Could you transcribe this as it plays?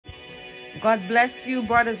God bless you,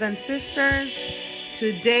 brothers and sisters.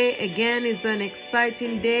 Today again is an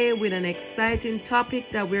exciting day with an exciting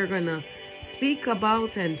topic that we're going to speak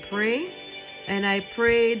about and pray. And I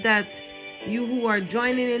pray that you who are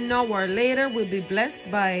joining in now or later will be blessed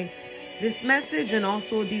by this message and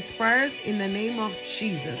also these prayers in the name of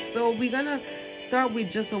Jesus. So we're going to start with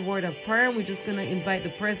just a word of prayer. We're just going to invite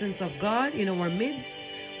the presence of God in our midst.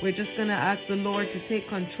 We're just going to ask the Lord to take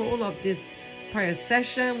control of this prayer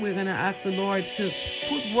session. We're going to ask the Lord to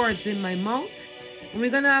put words in my mouth. And we're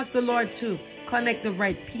going to ask the Lord to connect the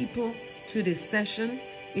right people to this session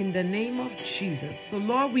in the name of Jesus. So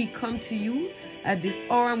Lord, we come to you at this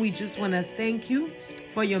hour and we just want to thank you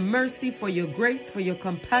for your mercy, for your grace, for your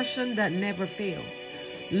compassion that never fails.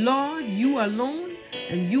 Lord, you alone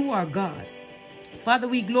and you are God. Father,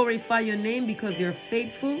 we glorify your name because you're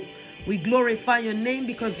faithful. We glorify your name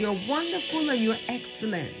because you're wonderful and you're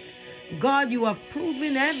excellent. God, you have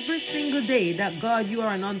proven every single day that, God, you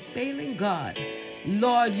are an unfailing God.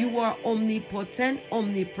 Lord, you are omnipotent,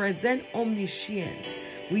 omnipresent, omniscient.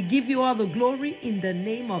 We give you all the glory in the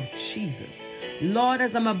name of Jesus. Lord,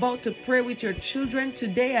 as I'm about to pray with your children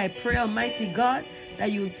today, I pray, Almighty God,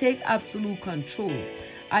 that you'll take absolute control.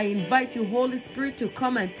 I invite you, Holy Spirit, to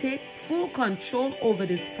come and take full control over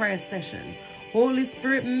this prayer session. Holy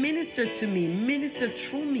Spirit, minister to me, minister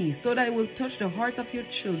through me so that it will touch the heart of your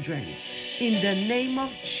children. In the name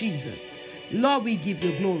of Jesus. Lord, we give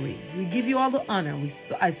you glory. We give you all the honor.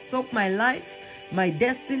 I soak my life, my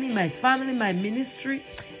destiny, my family, my ministry,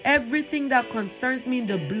 everything that concerns me in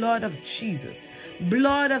the blood of Jesus.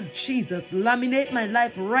 Blood of Jesus, laminate my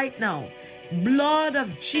life right now. Blood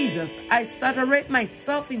of Jesus, I saturate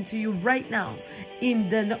myself into you right now. In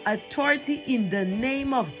the authority, in the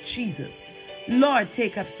name of Jesus. Lord,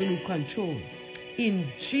 take absolute control.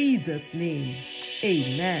 In Jesus' name,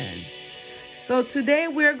 amen. So today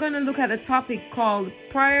we're going to look at a topic called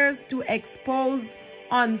prayers to expose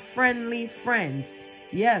unfriendly friends.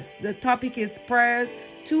 Yes, the topic is prayers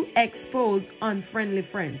to expose unfriendly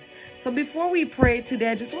friends. So before we pray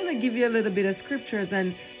today, I just want to give you a little bit of scriptures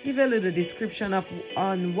and give you a little description of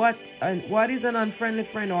what is an unfriendly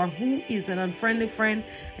friend or who is an unfriendly friend,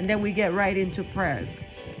 and then we get right into prayers.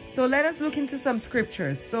 So let us look into some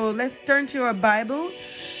scriptures. So let's turn to our Bible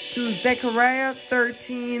to Zechariah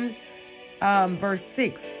 13 verse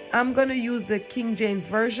 6. I'm going to use the King James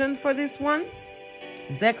Version for this one.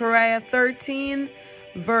 Zechariah 13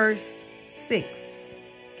 verse 6.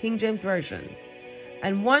 King James Version.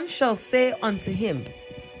 And one shall say unto him,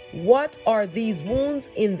 What are these wounds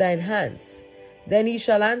in thine hands? Then he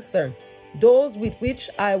shall answer, Those with which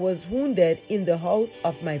I was wounded in the house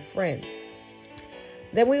of my friends.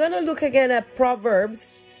 Then we're going to look again at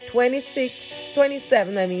Proverbs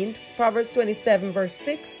 27 verse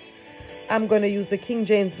 6. I'm going to use the King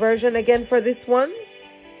James Version again for this one.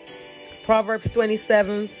 Proverbs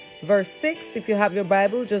 27 verse 6. If you have your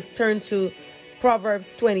Bible, just turn to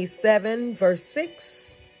Proverbs 27 verse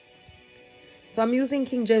 6. So I'm using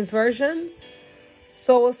King James Version.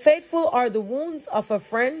 So faithful are the wounds of a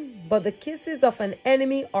friend, but the kisses of an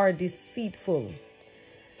enemy are deceitful.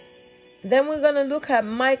 Then we're going to look at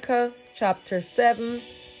Micah chapter 7,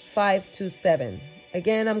 5-7.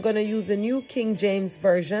 Again, I'm going to use the New King James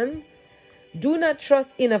Version. Do not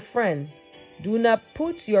trust in a friend. Do not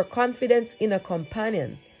put your confidence in a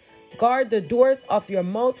companion. Guard the doors of your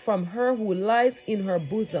mouth from her who lies in her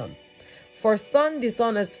bosom. For son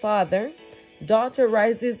dishonors father, daughter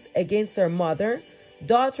rises against her mother,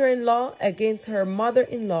 daughter-in-law against her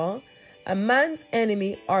mother-in-law. A man's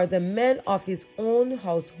enemy are the men of his own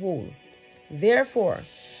household. Therefore,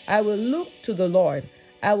 I will look to the Lord.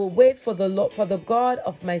 I will wait for the God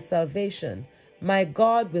of my salvation. My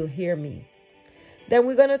God will hear me. Then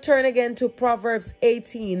we're going to turn again to Proverbs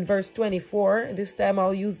 18, verse 24. This time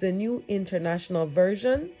I'll use the New International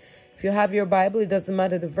Version. If you have your Bible, it doesn't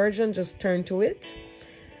matter the version, just turn to it.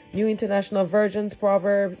 New International Versions,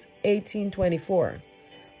 Proverbs 18:24.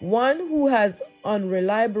 One who has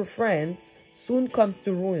unreliable friends soon comes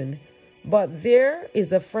to ruin, but there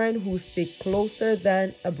is a friend who sticks closer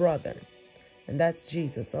than a brother. And that's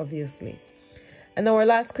Jesus, obviously. And our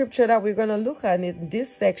last scripture that we're going to look at in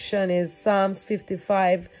this section is Psalms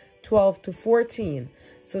 55, 12-14.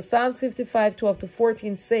 So Psalms 55,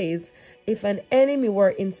 12-14 says, If an enemy were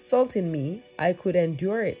insulting me, I could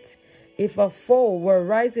endure it. If a foe were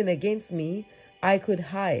rising against me, I could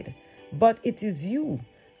hide. But it is you,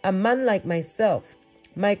 a man like myself,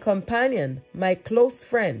 my companion, my close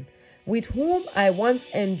friend, with whom I once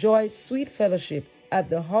enjoyed sweet fellowship at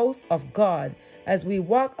the house of God as we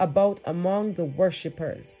walk about among the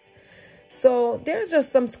worshippers. So there's just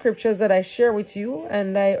some scriptures that I share with you,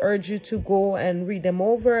 and I urge you to go and read them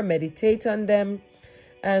over, meditate on them,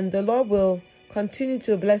 and the Lord will continue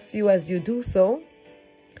to bless you as you do so.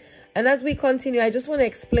 And as we continue, I just want to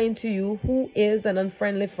explain to you who is an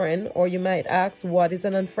unfriendly friend, or you might ask, what is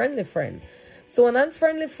an unfriendly friend? So an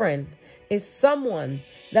unfriendly friend is someone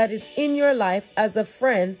that is in your life as a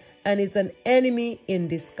friend and is an enemy in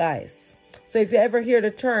disguise. So if you ever hear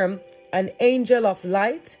the term an angel of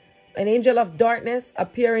light, an angel of darkness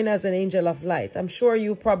appearing as an angel of light, I'm sure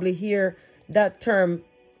you probably hear that term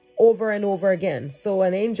over and over again. So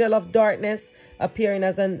an angel of darkness appearing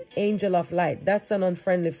as an angel of light. That's an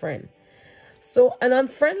unfriendly friend. So an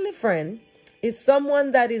unfriendly friend is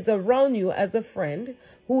someone that is around you as a friend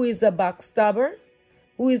who is a backstabber,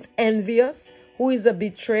 who is envious, who is a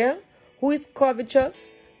betrayer, who is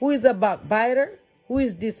covetous, who is a backbiter, who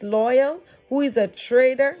is disloyal, who is a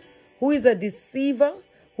traitor, who is a deceiver,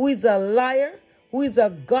 who is a liar, who is a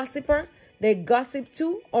gossiper. They gossip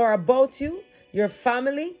to or about you, your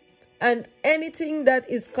family, and anything that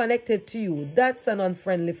is connected to you. That's an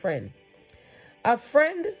unfriendly friend.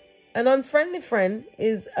 An unfriendly friend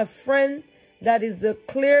is a friend that is a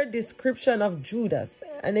clear description of Judas.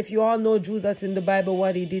 And if you all know Judas in the Bible,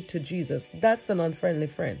 what he did to Jesus, that's an unfriendly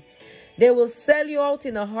friend. They will sell you out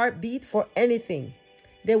in a heartbeat for anything.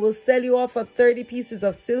 They will sell you out for 30 pieces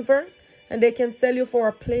of silver, and they can sell you for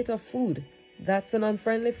a plate of food. That's an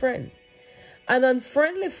unfriendly friend. An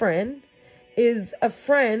unfriendly friend is a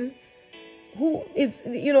friend who is,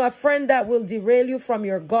 a friend that will derail you from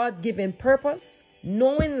your God-given purpose,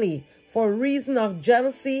 knowingly for reason of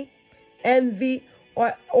jealousy, envy,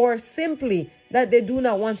 or simply that they do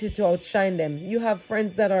not want you to outshine them. You have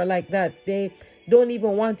friends that are like that. They don't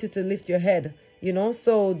even want you to lift your head,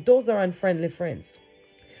 so those are unfriendly friends.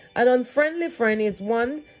 An unfriendly friend is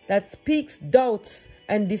one that speaks doubts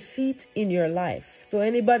and defeat in your life. So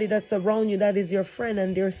anybody that's around you that is your friend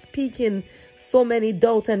and they're speaking so many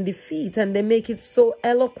doubt and defeat, and they make it so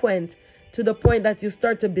eloquent to the point that you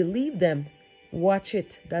start to believe them, watch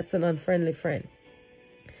it. That's an unfriendly friend.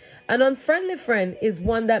 An unfriendly friend is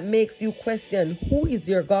one that makes you question, who is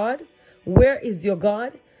your God? Where is your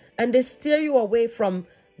God? And they steer you away from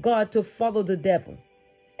God to follow the devil.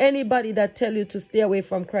 Anybody that tell you to stay away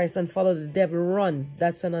from Christ and follow the devil, run.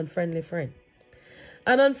 That's an unfriendly friend.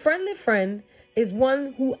 An unfriendly friend is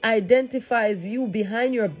one who identifies you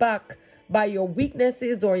behind your back by your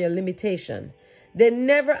weaknesses or your limitation. They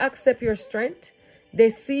never accept your strength. They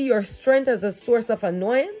see your strength as a source of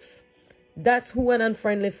annoyance. That's who an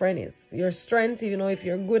unfriendly friend is. Your strength, if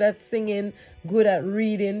you're good at singing, good at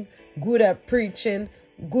reading, good at preaching,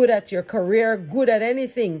 good at your career, good at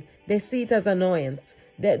anything, they see it as annoyance.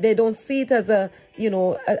 They don't see it as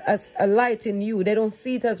as a light in you. They don't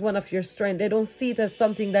see it as one of your strengths. They don't see it as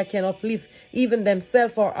something that can uplift even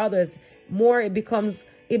themselves or others. It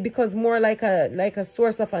becomes more like a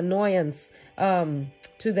source of annoyance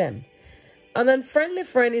to them. An unfriendly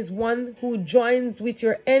friend is one who joins with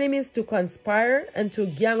your enemies to conspire and to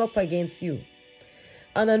gang up against you.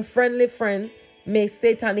 An unfriendly friend may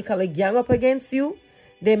satanically gang up against you.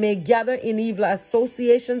 They may gather in evil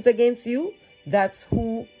associations against you. That's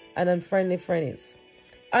who an unfriendly friend is.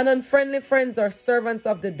 And unfriendly friends are servants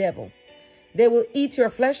of the devil. They will eat your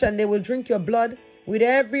flesh and they will drink your blood with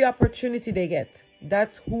every opportunity they get.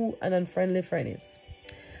 That's who an unfriendly friend is.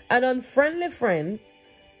 An unfriendly friend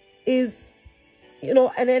is,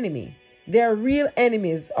 an enemy. They are real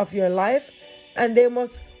enemies of your life, and they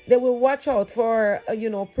will watch out for,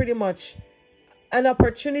 pretty much an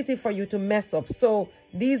opportunity for you to mess up. So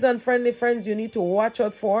these unfriendly friends you need to watch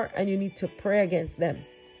out for, and you need to pray against them.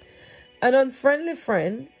 An unfriendly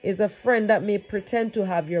friend is a friend that may pretend to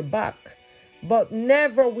have your back, but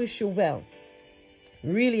never wish you well.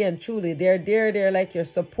 Really and truly, they're like your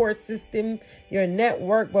support system, your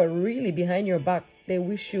network, but really behind your back, they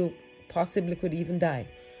wish you possibly could even die.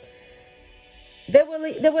 They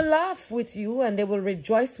will laugh with you and they will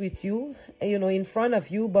rejoice with you, in front of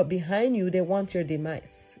you, but behind you, they want your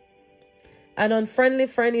demise. An unfriendly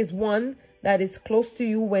friend is one that is close to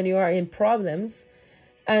you when you are in problems,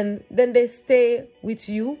 and then they stay with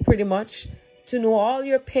you pretty much to know all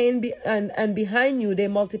your pain, and behind you, they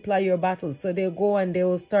multiply your battles. So they'll go and they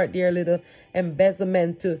will start their little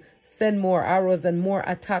embezzlement to send more arrows and more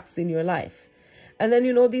attacks in your life. And then,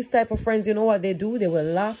 these type of friends, what they do? They will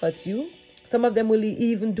laugh at you. Some of them will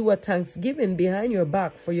even do a thanksgiving behind your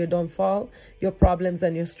back for your downfall, your problems,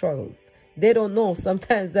 and your struggles. They don't know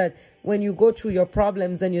sometimes that when you go through your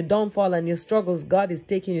problems and your downfall and your struggles, God is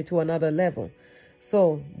taking you to another level.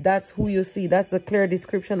 So that's who you see. That's a clear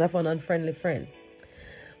description of an unfriendly friend.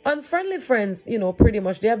 Unfriendly friends, pretty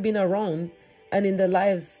much they have been around and in the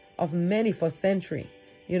lives of many for centuries.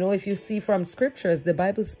 If you see from scriptures, the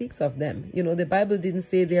Bible speaks of them. The Bible didn't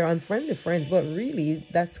say they're unfriendly friends, but really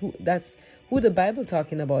that's who the Bible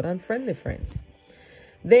talking about, unfriendly friends.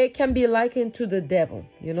 They can be likened to the devil.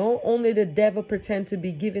 Only the devil pretend to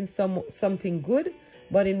be giving something good,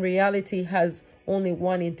 but in reality has only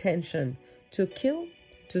one intention: to kill,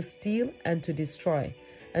 to steal, and to destroy.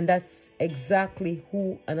 And that's exactly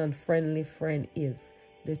who an unfriendly friend is,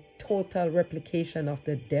 the total replication of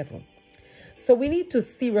the devil. So we need to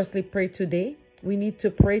seriously pray today. We need to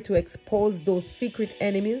pray to expose those secret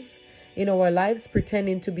enemies in our lives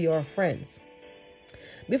pretending to be our friends.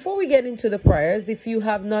 Before we get into the prayers, if you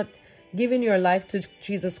have not given your life to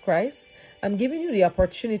Jesus Christ, I'm giving you the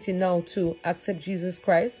opportunity now to accept Jesus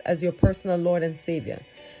Christ as your personal Lord and Savior.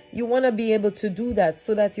 You want to be able to do that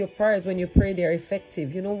so that your prayers, when you pray, they're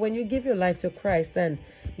effective. When you give your life to Christ and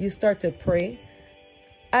you start to pray,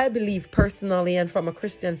 I believe personally and from a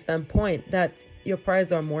Christian standpoint that your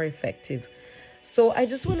prayers are more effective. So I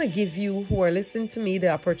just want to give you who are listening to me the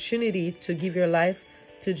opportunity to give your life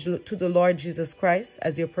to the Lord Jesus Christ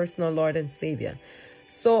as your personal Lord and Savior.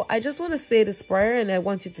 So I just want to say this prayer and I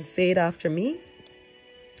want you to say it after me.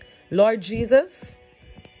 Lord Jesus,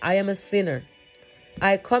 I am a sinner.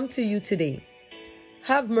 I come to you today.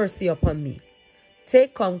 Have mercy upon me.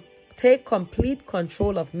 Take complete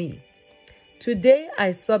control of me. Today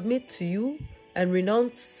I submit to you and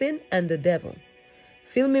renounce sin and the devil.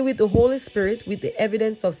 Fill me with the Holy Spirit with the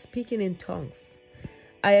evidence of speaking in tongues.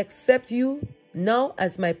 I accept you now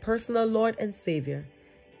as my personal Lord and Savior.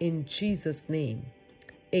 In Jesus' name,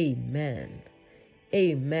 amen.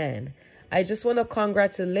 Amen. I just want to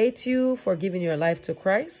congratulate you for giving your life to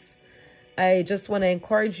Christ. I just want to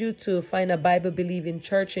encourage you to find a Bible-believing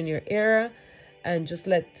church in your area and just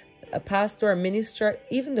let a pastor, a minister,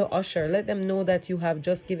 even the usher, let them know that you have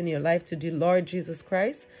just given your life to the Lord Jesus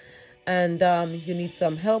Christ and you need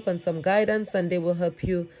some help and some guidance, and they will help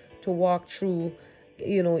you to walk through,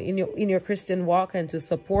 in your Christian walk, and to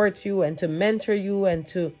support you and to mentor you and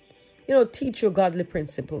to, teach you godly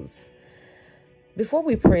principles. Before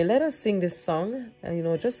we pray, let us sing this song,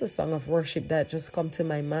 just a song of worship that just come to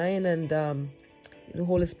my mind, and the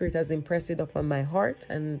Holy Spirit has impressed it upon my heart,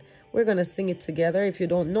 and we're going to sing it together. If you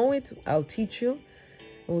don't know it, I'll teach you.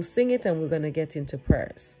 We'll sing it and we're going to get into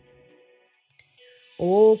prayers.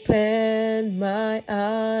 Open my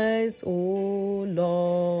eyes, O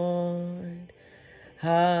Lord.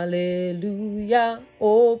 Hallelujah.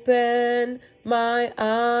 Open my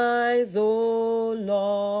eyes, O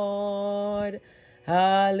Lord.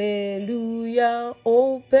 Hallelujah.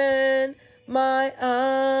 Open my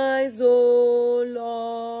eyes, O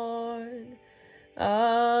Lord.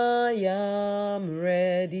 I am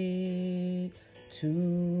ready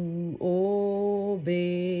to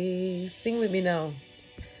obey. Sing with me now.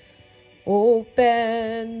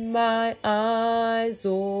 Open my eyes,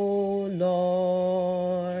 O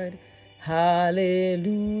Lord.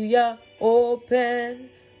 Hallelujah.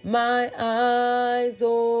 Open my eyes,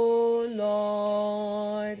 O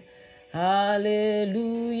Lord.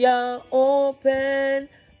 Hallelujah. Open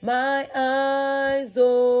my eyes,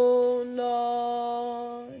 O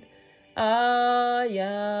Lord. I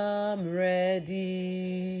am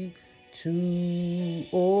ready to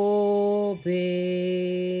obey.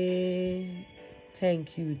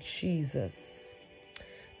 Thank you, Jesus.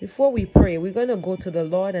 Before we pray, we're going to go to the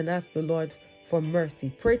Lord and ask the Lord for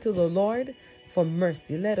mercy. Pray to the Lord for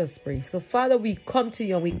mercy. Let us pray. So, Father, we come to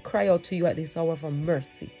you and we cry out to you at this hour for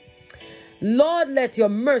mercy. Lord, let your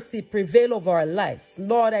mercy prevail over our lives.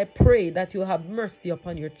 Lord, I pray that you have mercy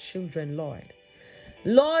upon your children, Lord.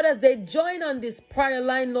 Lord, as they join on this prayer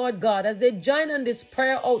line, Lord God, as they join on this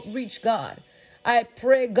prayer outreach, God, I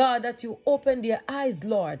pray, God, that you open their eyes,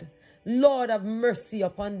 Lord. Lord, have mercy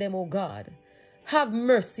upon them, O God. Have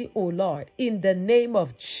mercy, O Lord, in the name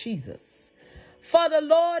of Jesus. Father,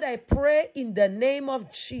 Lord, I pray in the name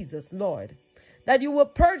of Jesus, Lord, that you will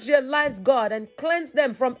purge their lives, God, and cleanse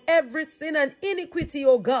them from every sin and iniquity,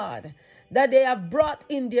 O God, that they have brought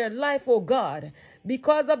in their life, O God,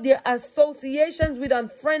 because of their associations with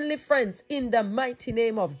unfriendly friends, in the mighty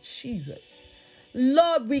name of Jesus.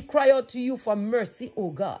 Lord, we cry out to you for mercy, O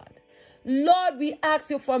God. Lord, we ask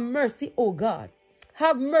you for mercy, O God.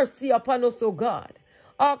 Have mercy upon us, O God,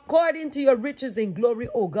 according to your riches in glory,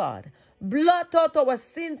 O God. Blot out our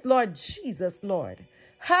sins, Lord Jesus, Lord.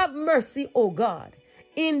 Have mercy, O God,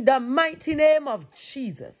 in the mighty name of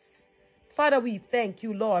Jesus. Father, we thank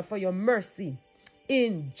you, Lord, for your mercy.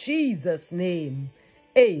 In Jesus' name,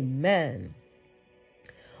 amen.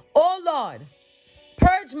 O Lord,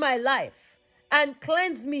 purge my life and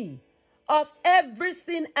cleanse me of every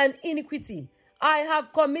sin and iniquity I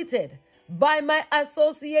have committed by my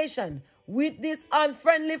association with these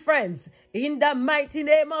unfriendly friends. In the mighty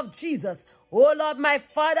name of Jesus, oh Lord, my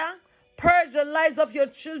Father, purge the lives of your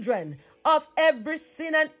children of every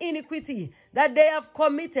sin and iniquity that they have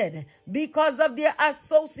committed because of their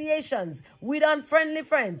associations with unfriendly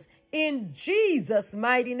friends. In Jesus'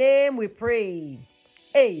 mighty name we pray.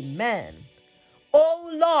 Amen. Oh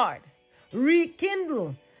Lord,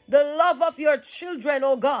 rekindle the love of your children,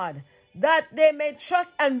 oh God, that they may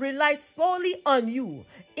trust and rely solely on you.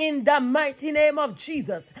 In the mighty name of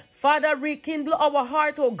Jesus, Father, rekindle our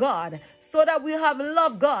heart, oh God, so that we have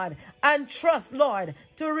love, God, and trust, Lord,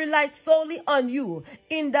 to rely solely on you.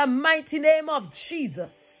 In the mighty name of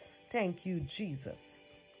Jesus. Thank you,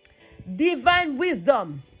 Jesus. Divine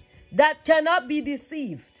wisdom that cannot be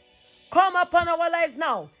deceived, come upon our lives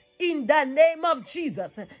now. In the name of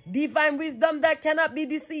Jesus, divine wisdom that cannot be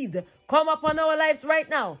deceived, come upon our lives right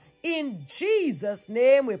now. In Jesus'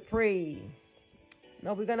 name we pray.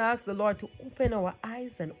 Now we're going to ask the Lord to open our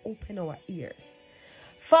eyes and open our ears.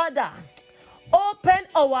 Father, open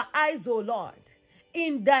our eyes, O Lord.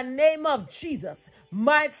 In the name of Jesus,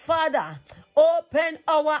 my Father, open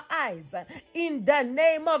our eyes. In the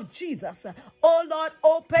name of Jesus, oh Lord,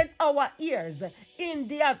 open our ears. In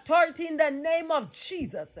the authority, in the name of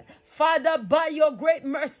Jesus, Father, by your great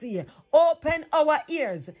mercy, open our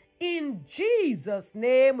ears. In Jesus'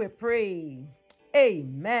 name we pray.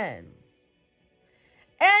 Amen.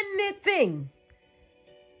 Anything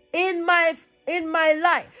in my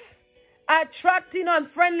life attracting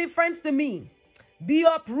unfriendly friends to me, be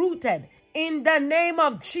uprooted in the name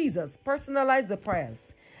of Jesus. Personalize the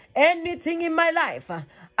prayers. Anything in my life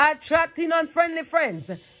attracting unfriendly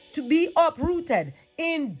friends to be uprooted.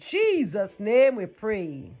 In Jesus' name we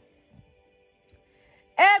pray.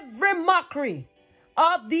 Every mockery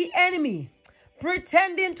of the enemy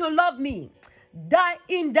pretending to love me, die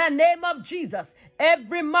in the name of Jesus.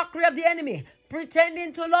 Every mockery of the enemy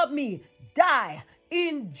pretending to love me, die.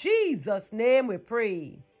 In Jesus' name we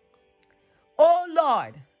pray. Oh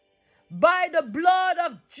Lord, by the blood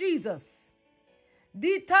of Jesus,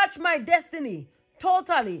 detach my destiny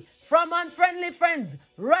totally from unfriendly friends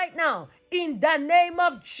right now. In the name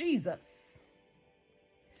of Jesus.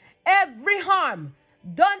 Every harm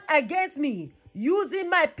done against me using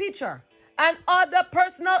my picture and other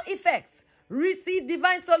personal effects, receive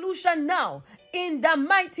divine solution now. In the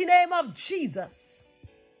mighty name of Jesus.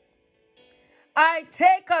 I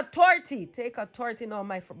take authority now,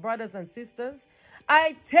 my brothers and sisters.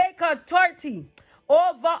 I take authority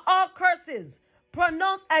over all curses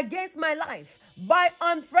pronounced against my life by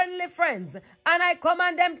unfriendly friends, and I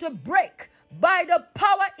command them to break by the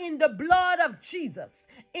power in the blood of Jesus.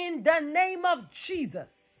 In the name of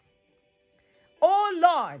Jesus. Oh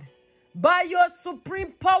Lord, by your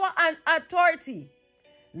supreme power and authority,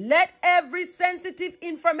 let every sensitive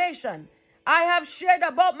information I have shared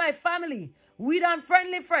about my family with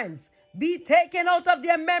unfriendly friends be taken out of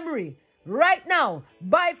their memory right now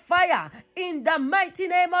by fire in the mighty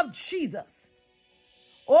name of Jesus.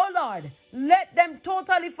 Oh Lord, let them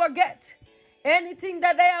totally forget anything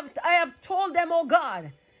that I have told them, oh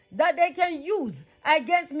God, that they can use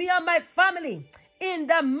against me and my family in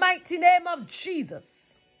the mighty name of Jesus.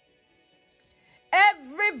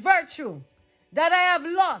 Every virtue that I have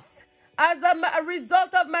lost as a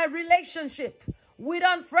result of my relationship with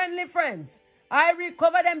unfriendly friends, I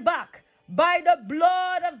recover them back by the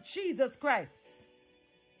blood of Jesus Christ.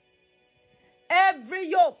 Every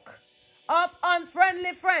yoke of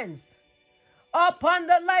unfriendly friends upon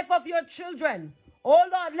the life of your children, oh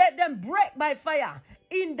Lord, let them break by fire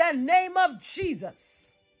in the name of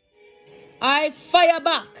Jesus. I fire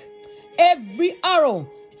back every arrow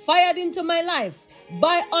fired into my life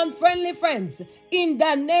by unfriendly friends in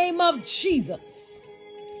the name of Jesus.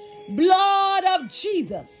 Blood of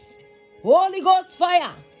Jesus, Holy Ghost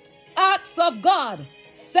fire, acts of God,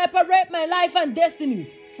 separate my life and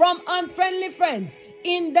destiny from unfriendly friends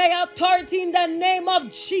in their authority in the name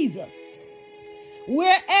of Jesus.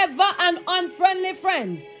 Wherever an unfriendly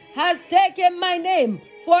friend has taken my name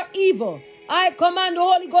for evil, I command the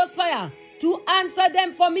Holy Ghost fire to answer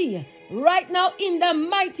them for me right now in the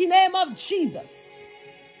mighty name of Jesus.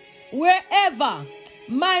 Wherever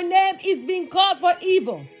my name is being called for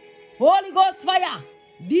evil, Holy Ghost fire,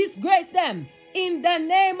 disgrace them in the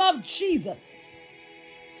name of Jesus.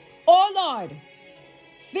 Oh Lord,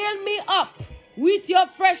 fill me up with your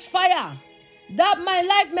fresh fire, that my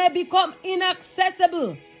life may become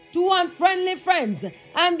inaccessible to unfriendly friends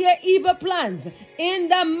and their evil plans in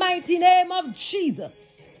the mighty name of Jesus.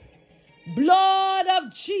 Blood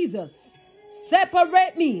of Jesus,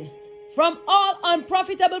 separate me from all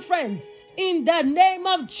unprofitable friends in the name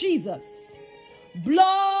of Jesus.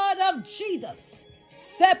 Blood of Jesus,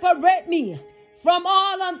 separate me from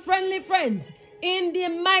all unfriendly friends in the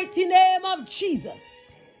mighty name of Jesus.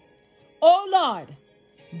 Oh Lord,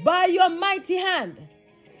 by your mighty hand,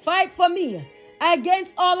 fight for me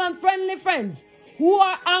against all unfriendly friends who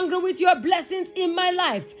are angry with your blessings in my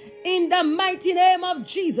life in the mighty name of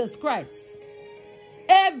Jesus Christ.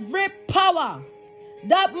 Every power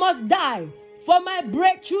that must die for my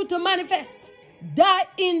breakthrough to manifest, die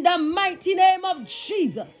in the mighty name of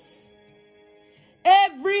Jesus.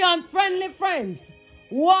 Every unfriendly friends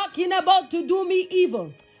walking about to do me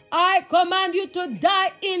evil, I command you to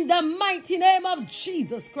die in the mighty name of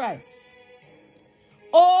Jesus Christ.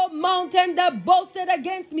 O mountain that boasted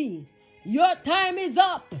against me, your time is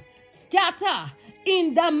up. Scatter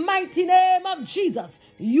in the mighty name of Jesus.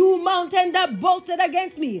 You mountain that boasted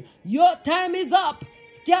against me, your time is up.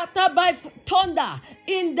 Scatter by thunder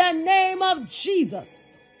in the name of Jesus.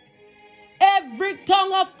 Every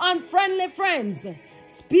tongue of unfriendly friends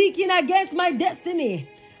speaking against my destiny,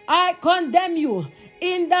 I condemn you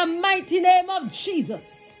in the mighty name of Jesus.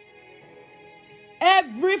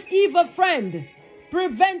 Every evil friend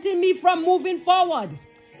preventing me from moving forward,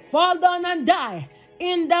 fall down and die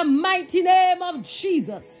in the mighty name of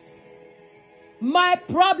Jesus. My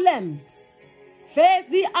problems face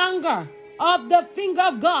the anger of the finger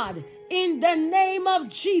of God in the name of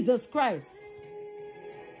Jesus Christ.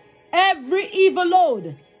 Every evil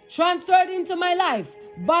load transferred into my life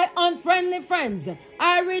by unfriendly friends,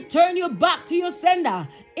 I return you back to your sender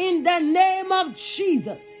in the name of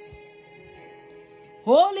Jesus.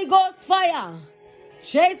 Holy Ghost fire,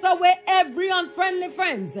 chase away every unfriendly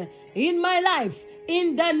friends in my life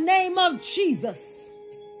in the name of Jesus.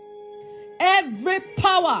 Every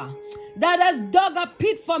power that has dug a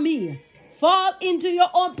pit for me, fall into your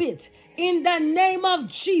own pit in the name of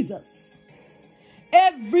Jesus.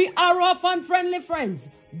 Every arrow of unfriendly friends,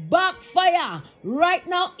 backfire right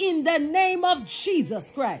now in the name of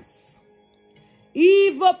Jesus Christ.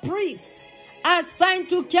 Evil priests assigned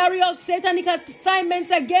to carry out satanic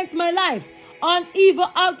assignments against my life on evil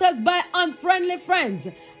altars by unfriendly friends,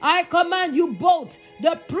 I command you both,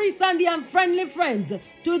 the priests and the unfriendly friends,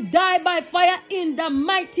 to die by fire in the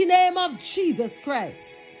mighty name of Jesus Christ.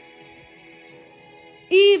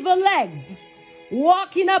 Evil legs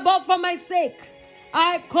walking about for my sake,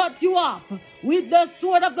 I cut you off with the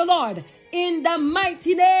sword of the Lord in the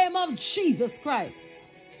mighty name of Jesus Christ.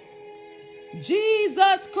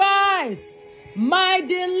 Jesus Christ, my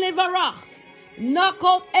deliverer, knock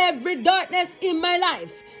out every darkness in my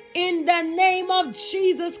life in the name of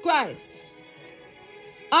Jesus Christ.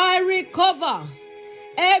 I recover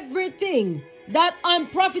everything that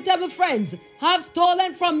unprofitable friends have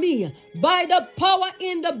stolen from me by the power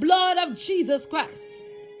in the blood of Jesus Christ.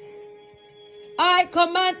 I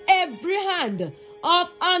command every hand of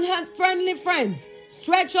unfriendly friends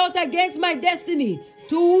stretched out against my destiny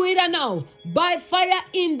to wither now by fire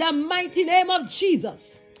in the mighty name of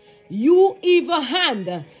Jesus. You evil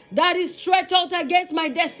hand that is stretched out against my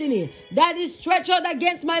destiny, that is stretched out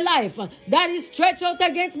against my life, that is stretched out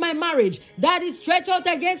against my marriage, that is stretched out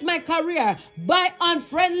against my career by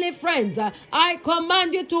unfriendly friends, I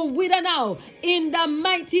command you to wither now in the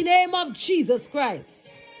mighty name of Jesus Christ.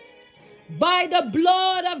 By the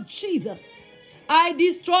blood of Jesus, I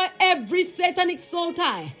destroy every satanic soul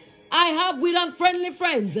tie I have with unfriendly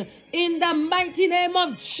friends in the mighty name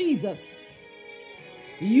of Jesus.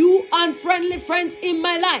 You unfriendly friends in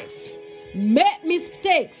my life make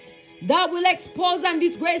mistakes that will expose and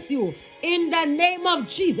disgrace you in the name of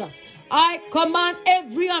Jesus. I command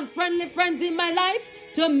every unfriendly friends in my life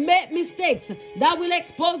to make mistakes that will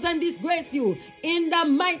expose and disgrace you in the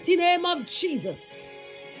mighty name of Jesus.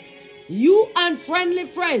 You unfriendly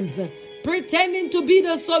friends pretending to be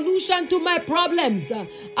the solution to my problems,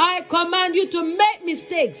 I command you to make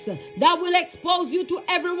mistakes that will expose you to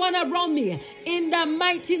everyone around me in the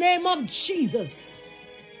mighty name of Jesus.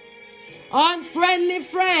 Unfriendly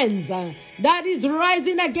friends that is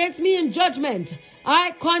rising against me in judgment,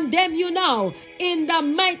 I condemn you now in the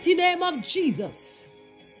mighty name of Jesus.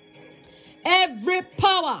 Every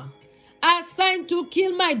power assigned to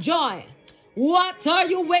kill my joy, what are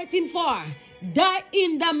you waiting for? Die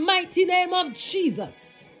in the mighty name of Jesus.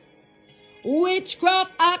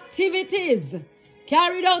 Witchcraft activities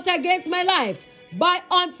carried out against my life by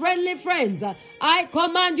unfriendly friends, I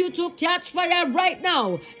command you to catch fire right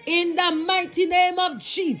now in the mighty name of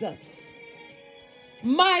Jesus.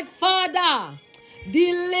 My Father,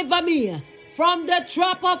 deliver me from the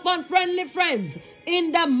trap of unfriendly friends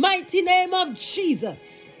in the mighty name of Jesus.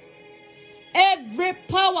 Every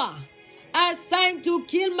power assigned to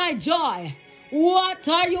kill my joy, what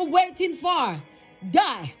are you waiting for?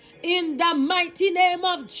 Die in the mighty name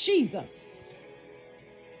of Jesus.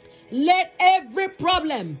 Let every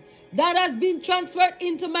problem that has been transferred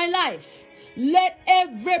into my life, let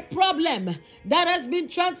every problem that has been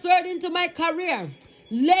transferred into my career,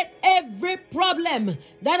 let every problem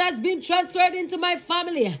that has been transferred into my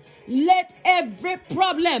family, let every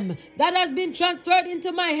problem that has been transferred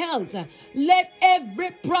into my health, let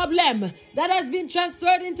every problem that has been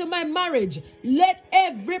transferred into my marriage, let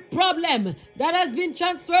every problem that has been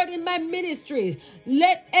transferred in my ministry,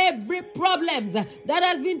 let every problem that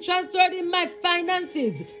has been transferred in my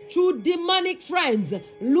finances through demonic friends,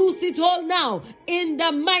 loose it all now in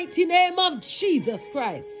the mighty name of Jesus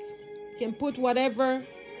Christ. You can put whatever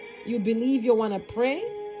you believe you want to pray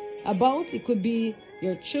about. It could be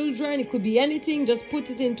your children, it could be anything. Just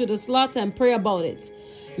put it into the slot and pray about it.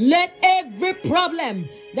 Let every problem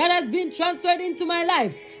that has been transferred into my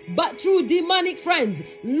life, but through demonic friends,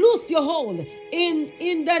 loose your hold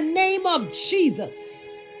in the name of Jesus.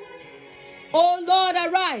 Oh Lord,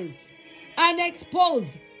 arise and expose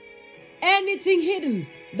anything hidden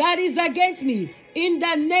that is against me in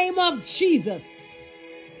the name of Jesus.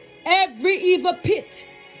 Every evil pit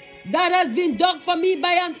that has been dug for me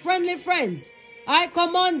by unfriendly friends, I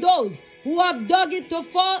command those who have dug it to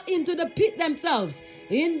fall into the pit themselves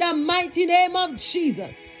in the mighty name of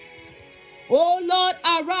Jesus. Oh Lord,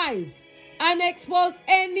 arise and expose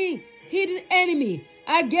any hidden enemy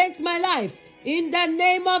against my life in the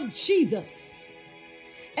name of Jesus.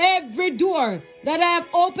 Every door that I have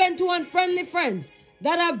opened to unfriendly friends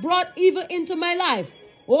that have brought evil into my life,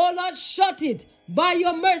 oh Lord, shut it by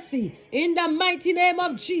your mercy in the mighty name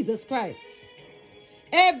of Jesus Christ.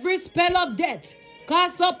 Every spell of death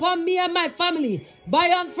cast upon me and my family by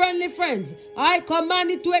unfriendly friends, I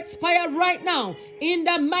command it to expire right now in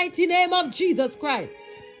the mighty name of Jesus Christ.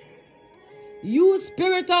 You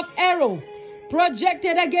spirit of error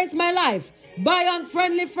projected against my life by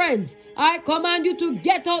unfriendly friends, I command you to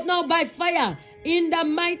get out now by fire in the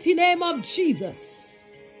mighty name of Jesus.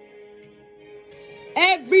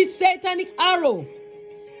 Every satanic arrow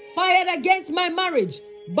fired against my marriage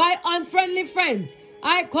by unfriendly friends,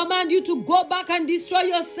 I command you to go back and destroy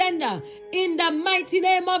your sender in the mighty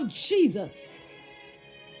name of Jesus.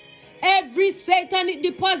 Every satanic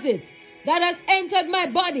deposit that has entered my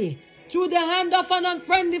body through the hand of an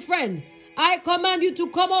unfriendly friend, I command you to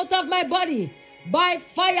come out of my body by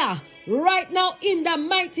fire right now in the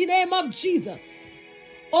mighty name of Jesus.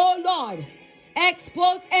 Oh Lord,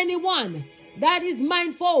 expose anyone that is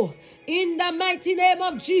mindful in the mighty name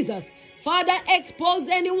of Jesus. Father, expose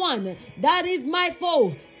anyone that is my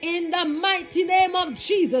foe in the mighty name of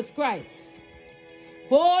Jesus Christ.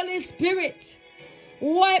 Holy Spirit,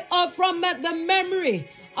 wipe out from the memory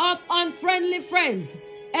of unfriendly friends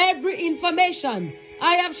every information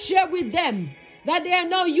I have shared with them that they are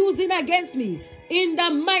now using against me in the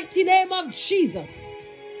mighty name of Jesus.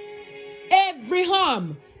 Every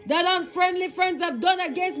harm that unfriendly friends have done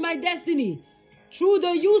against my destiny through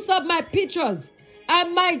the use of my pictures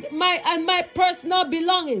and my personal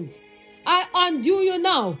belongings, I undo you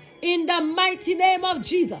now in the mighty name of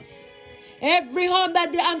Jesus. Every harm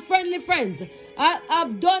that the unfriendly friends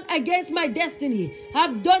have done against my destiny,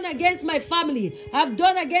 have done against my family, have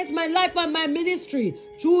done against my life and my ministry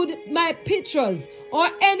through my pictures or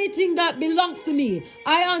anything that belongs to me,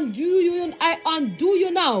 I undo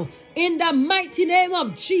you now in the mighty name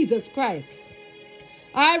of Jesus Christ.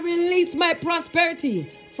 I release my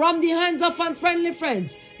prosperity from the hands of unfriendly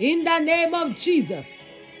friends in the name of Jesus.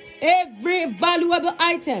 Every valuable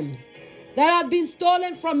item that have been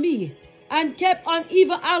stolen from me and kept on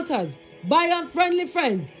evil altars by unfriendly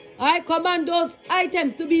friends, I command those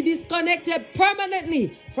items to be disconnected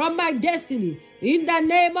permanently from my destiny in the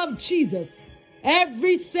name of Jesus.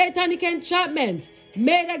 Every satanic enchantment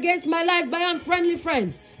made against my life by unfriendly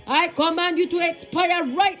friends, I command you to expire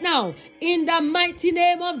right now in the mighty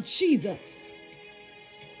name of Jesus.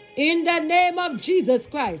 In the name of Jesus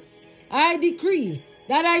Christ, I decree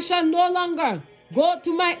that I shall no longer go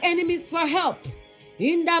to my enemies for help.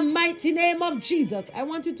 In the mighty name of Jesus, I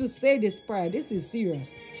want you to say this prayer. This is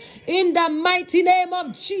serious. In the mighty name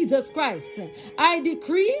of Jesus Christ, I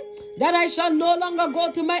decree that I shall no longer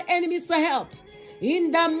go to my enemies for help.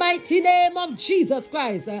 In the mighty name of Jesus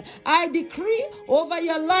Christ, I decree over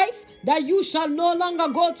your life that you shall no longer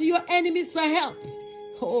go to your enemies for help.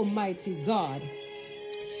 Almighty God.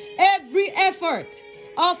 Every effort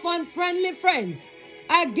of unfriendly friends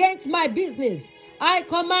against my business, I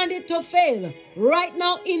command it to fail right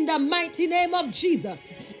now in the mighty name of Jesus.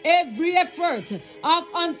 Every effort of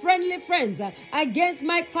unfriendly friends against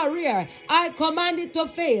my career, I command it to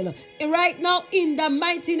fail right now in the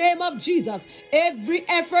mighty name of Jesus. Every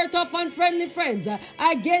effort of unfriendly friends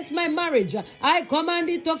against my marriage, I command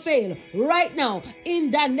it to fail right now in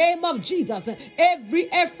the name of Jesus.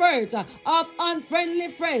 Every effort of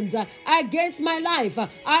unfriendly friends against my life,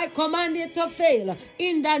 I command it to fail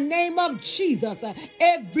in the name of Jesus.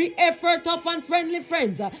 Every effort of unfriendly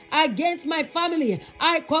friends against my family,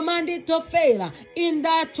 I command it to fail in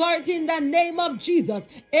the authority in the name of Jesus.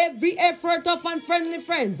 Every effort of unfriendly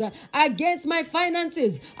friends against my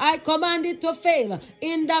finances, I command it to fail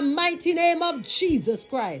in the mighty name of Jesus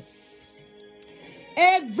Christ.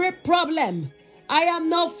 Every problem I am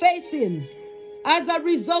now facing as a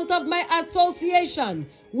result of my association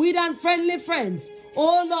with unfriendly friends,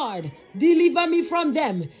 oh Lord, deliver me from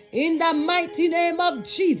them in the mighty name of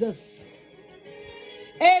Jesus.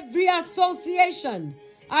 Every association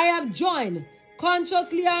I have joined,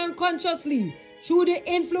 consciously or unconsciously, through the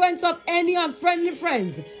influence of any unfriendly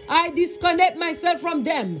friends, I disconnect myself from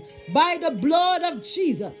them by the blood of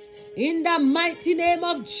Jesus, in the mighty name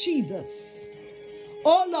of Jesus.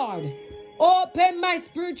 Oh Lord, open my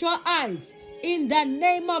spiritual eyes in the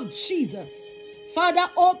name of Jesus. Father,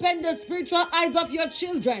 open the spiritual eyes of your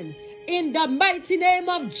children in the mighty name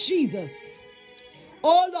of Jesus.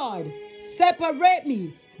 Oh Lord, separate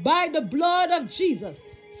me by the blood of Jesus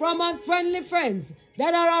from unfriendly friends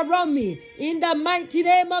that are around me in the mighty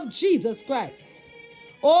name of Jesus Christ.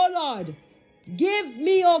 Oh Lord, give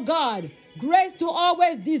me, oh God, grace to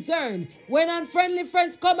always discern when unfriendly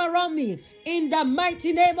friends come around me in the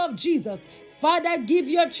mighty name of Jesus. Father, give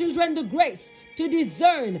your children the grace to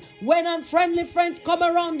discern when unfriendly friends come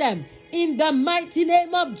around them in the mighty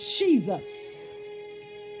name of Jesus.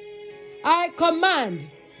 I command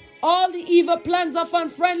all the evil plans of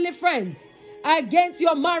unfriendly friends against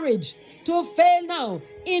your marriage to fail now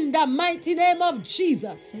in the mighty name of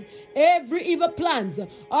Jesus. Every evil plans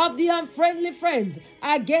of the unfriendly friends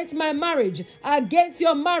against my marriage, against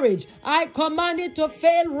your marriage, I command it to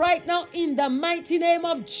fail right now in the mighty name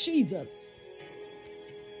of Jesus.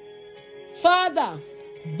 Father,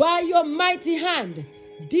 by your mighty hand,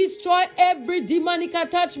 destroy every demonic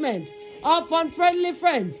attachment of unfriendly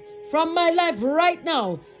friends from my life right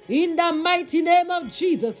now in the mighty name of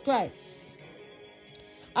Jesus Christ.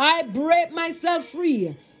 I break myself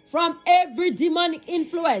free from every demonic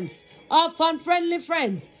influence of unfriendly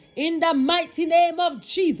friends in the mighty name of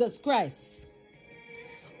Jesus Christ.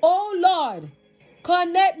 Oh Lord,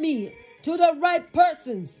 connect me to the right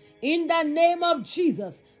persons in the name of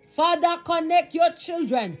Jesus. Father, connect your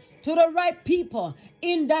children to the right people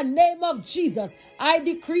in the name of Jesus. I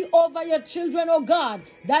decree over your children, oh God,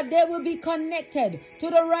 that they will be connected to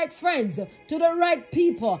the right friends, to the right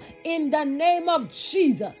people in the name of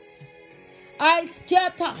Jesus. I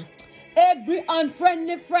scatter every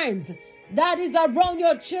unfriendly friends that is around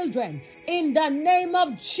your children in the name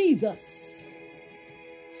of Jesus.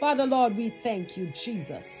 Father, Lord, we thank you,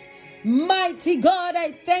 Jesus. Mighty God,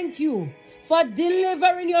 I thank you for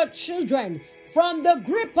delivering your children from the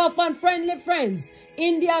grip of unfriendly friends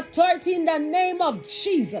in the authority in the name of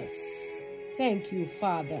Jesus. Thank you,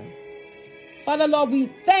 Father. Father, Lord, we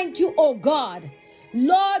thank you, oh God.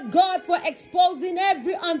 Lord God, for exposing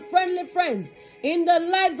every unfriendly friends in the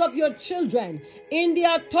lives of your children in the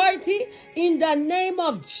authority in the name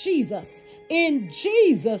of Jesus. In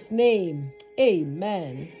Jesus' name,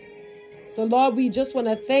 amen. So, Lord, we just want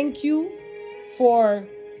to thank you for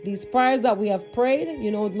these prayers that we have prayed,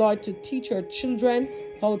 Lord, to teach our children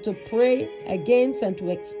how to pray against and to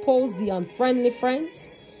expose the unfriendly friends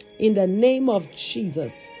in the name of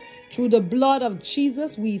Jesus. Through the blood of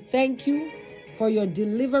Jesus, we thank you for your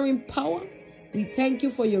delivering power. We thank you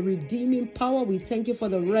for your redeeming power. We thank you for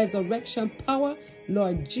the resurrection power,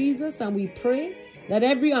 Lord Jesus. And we pray that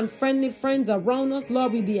every unfriendly friends around us,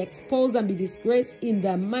 Lord, will be exposed and be disgraced in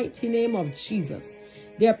the mighty name of Jesus.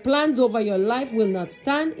 Their plans over your life will not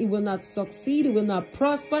stand. It will not succeed. It will not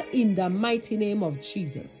prosper in the mighty name of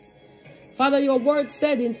Jesus. Father, your word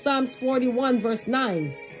said in Psalms 41 verse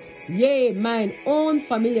 9, yea, mine own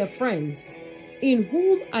familiar friends, in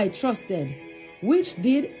whom I trusted, which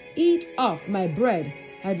did eat off my bread,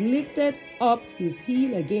 had lifted up his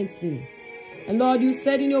heel against me. And Lord, you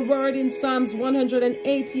said in your word in Psalms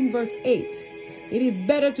 118 verse 8, it is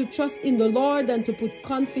better to trust in the Lord than to put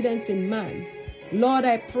confidence in man. Lord,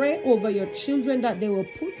 I pray over your children that they will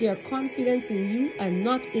put their confidence in you and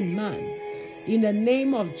not in man. In the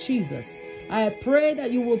name of Jesus, I pray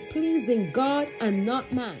that you will please in God and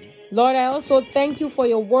not man. Lord, I also thank you for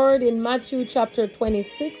your word in Matthew chapter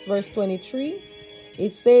 26, verse 23.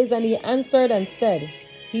 It says, and he answered and said,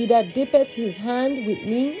 he that dippeth his hand with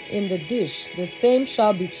me in the dish, the same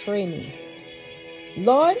shall betray me.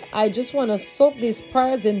 Lord, I just want to soak these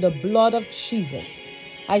prayers in the blood of Jesus.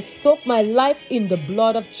 I soak my life in the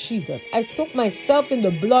blood of Jesus. I soak myself in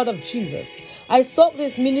the blood of Jesus. I soak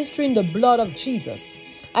this ministry in the blood of Jesus.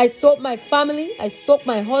 I soak my family. I soak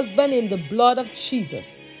my husband in the blood of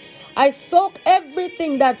Jesus. I soak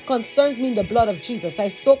everything that concerns me in the blood of Jesus. I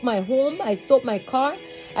soak my home. I soak my car.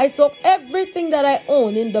 I soak everything that I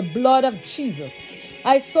own in the blood of Jesus.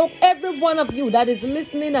 I soak every one of you that is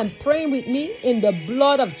listening and praying with me in the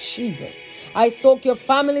blood of Jesus. I soak your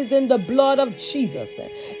families in the blood of Jesus.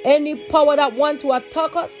 Any power that want to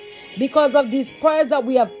attack us because of these prayers that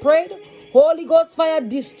we have prayed, Holy Ghost fire,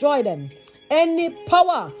 destroy them. Any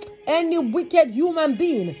power, any wicked human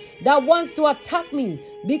being that wants to attack me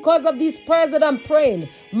because of these prayers that I'm praying,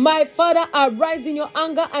 my Father, arise in your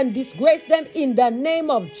anger and disgrace them in the name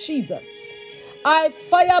of Jesus. I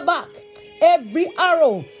fire back every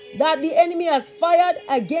arrow that the enemy has fired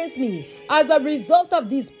against me as a result of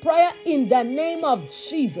this prayer in the name of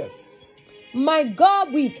Jesus. My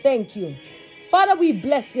God, we thank you. Father, we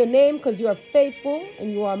bless your name because you are faithful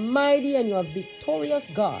and you are mighty and you are victorious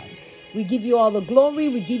God. We give you all the glory.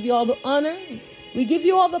 We give you all the honor. We give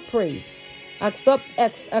you all the praise.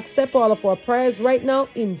 Accept all of our prayers right now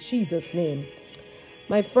in Jesus' name.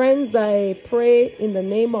 My friends, I pray in the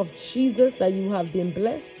name of Jesus that you have been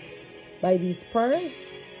blessed by these prayers.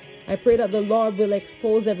 I pray that the Lord will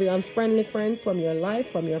expose every unfriendly friends from your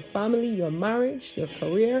life, from your family, your marriage, your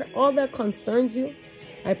career, all that concerns you.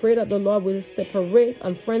 I pray that the Lord will separate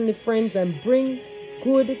unfriendly friends and bring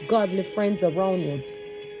good, godly friends around you.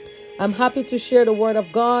 I'm happy to share the word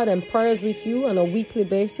of God and prayers with you on a weekly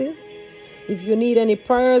basis. If you need any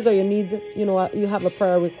prayers or you have a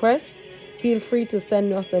prayer request, feel free to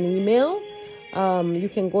send us an email. You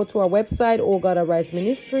can go to our website, Oh God Arise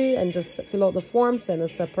Ministry, and just fill out the form, send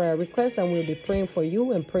us a prayer request, and we'll be praying for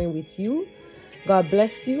you and praying with you. God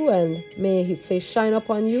bless you, and may his face shine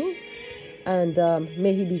upon you, and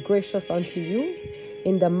may he be gracious unto you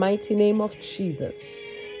in the mighty name of Jesus.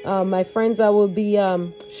 My friends, I will be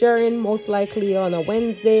sharing most likely on a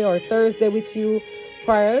Wednesday or Thursday with you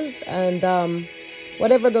prayers, and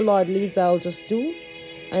whatever the Lord leads, I'll just do.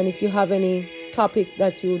 And if you have any topic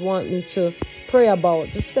that you would want me to pray about,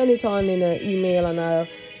 just send it on in an email, and I'll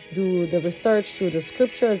do the research through the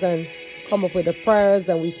scriptures and come up with the prayers,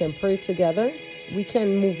 and we can pray together. We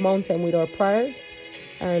can move mountain with our prayers,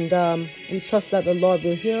 and we trust that the Lord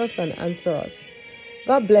will hear us and answer us.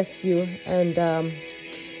 God bless you, and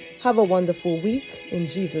have a wonderful week in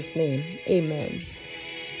Jesus' name. Amen.